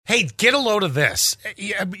Hey, get a load of this.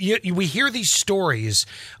 We hear these stories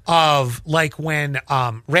of like when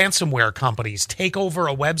ransomware companies take over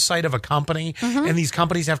a website of a company, and these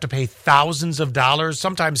companies have to pay thousands of dollars,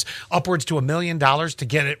 sometimes upwards to $1 million to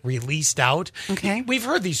get it released out. Okay. We've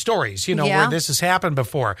heard these stories, where this has happened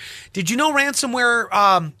before. Did you know ransomware,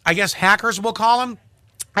 I guess hackers we'll call them,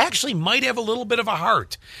 actually might have a little bit of a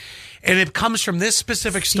heart? And it comes from this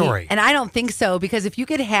specific story. And I don't think so, because if you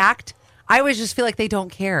get hacked, I always just feel like they don't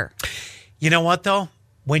care. You know what, though?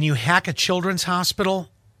 When you hack a children's hospital,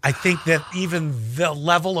 I think that even the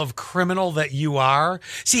level of criminal that you are.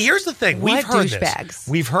 See, here's the thing. What We've heard douchebags. this.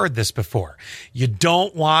 We've heard this before. You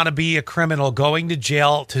don't want to be a criminal going to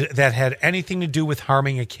jail that had anything to do with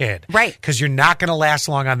harming a kid. Right. Because you're not going to last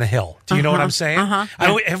long on the Hill. Do you know what I'm saying?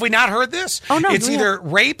 Have we not heard this? Oh, no. It's either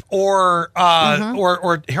rape or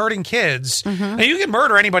hurting kids. And you can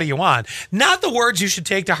murder anybody you want. Not the words you should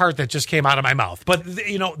take to heart that just came out of my mouth. But,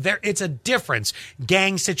 it's a difference.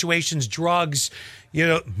 Gang situations, drugs,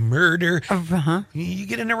 murder. You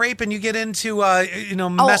get into rape and you get into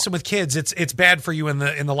messing with kids. It's bad for you in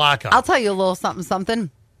the lockup. I'll tell you a little something.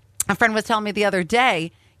 A friend was telling me the other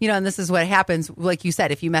day, and this is what happens, like you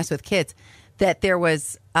said, if you mess with kids, that there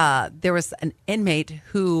was an inmate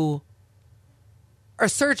who, or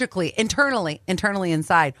surgically, internally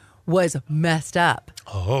inside, was messed up.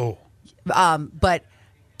 Oh. But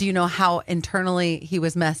do you know how internally he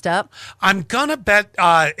was messed up? I'm going to bet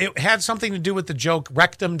it had something to do with the joke,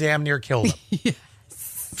 rectum damn near killed him.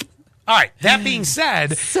 Yes. All right. That being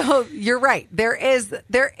said. So you're right. There is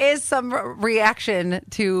some reaction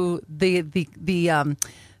to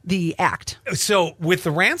the act. So with the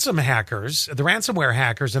ransomware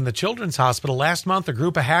hackers in the children's hospital last month, a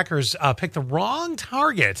group of hackers picked the wrong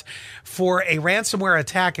target for a ransomware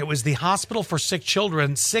attack. It was the Hospital for Sick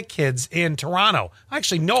Kids in Toronto. I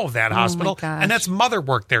actually know of that hospital, and that's Mother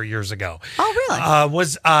worked there years ago. Oh, really?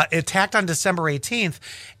 Was attacked on December 18th,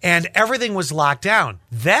 and everything was locked down.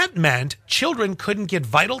 That meant children couldn't get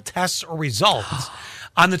vital tests or results.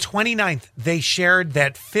 On the 29th, they shared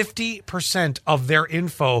that 50% of their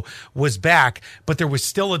info was back, but there was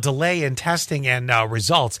still a delay in testing and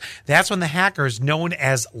results. That's when the hackers, known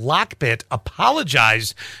as Lockbit,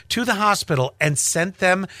 apologized to the hospital and sent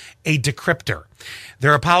them a decryptor.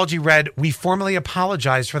 Their apology read, "We formally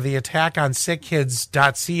apologize for the attack on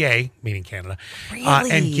sickkids.ca," meaning Canada,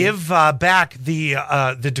 and give back the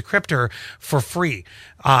decryptor for free.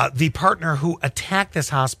 The partner who attacked this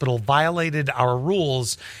hospital violated our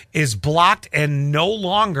rules, is blocked and no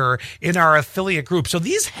longer in our affiliate group. So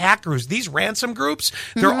these hackers, these ransom groups,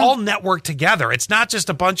 they're all networked together. It's not just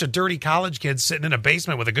a bunch of dirty college kids sitting in a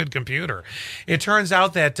basement with a good computer. It turns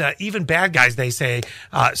out that even bad guys, they say,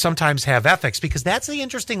 sometimes have ethics, because that's the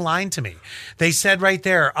interesting line to me. They said right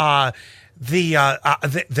there,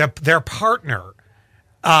 their partner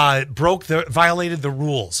violated the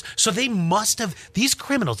rules. So they must have, these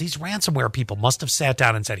criminals, these ransomware people must have sat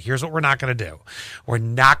down and said, here's what we're not going to do. We're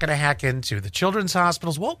not going to hack into the children's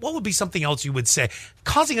hospitals. What would be something else you would say?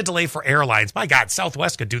 Causing a delay for airlines. My God,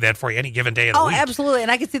 Southwest could do that for you any given day of the week. Oh, absolutely. And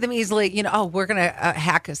I could see them easily, we're going to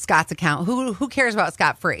hack Scott's account. Who cares about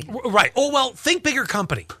Scott Free? Right. Oh, well, think bigger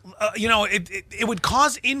company. It would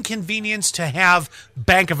cause inconvenience to have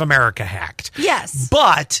Bank of America hacked. Yes.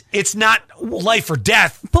 But it's not life or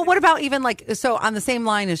death. But what about even so on the same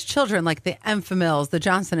line as children, like the Enfamils, the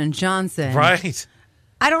Johnson & Johnson. Right.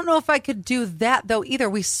 I don't know if I could do that, though, either.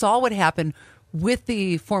 We saw what happened with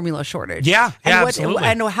the formula shortage. Yeah, absolutely.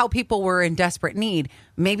 I know how people were in desperate need.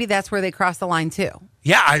 Maybe that's where they crossed the line, too.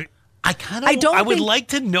 Yeah, I would like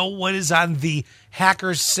to know what is on the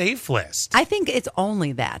hackers safe list. I think it's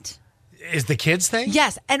only that. Is the kids thing?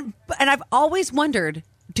 Yes, and I've always wondered,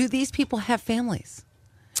 do these people have families?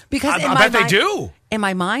 Because I bet they do. In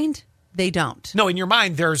my mind, they don't. No, in your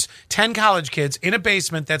mind, there's 10 college kids in a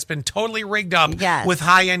basement that's been totally rigged up with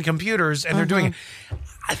high-end computers, and they're doing it.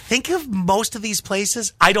 I think of most of these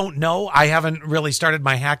places. I don't know. I haven't really started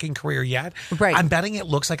my hacking career yet. Right. I'm betting it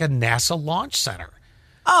looks like a NASA launch center.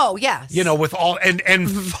 Oh, yes. With all and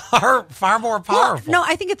far more powerful. Well, no,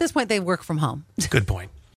 I think at this point they work from home. Good point.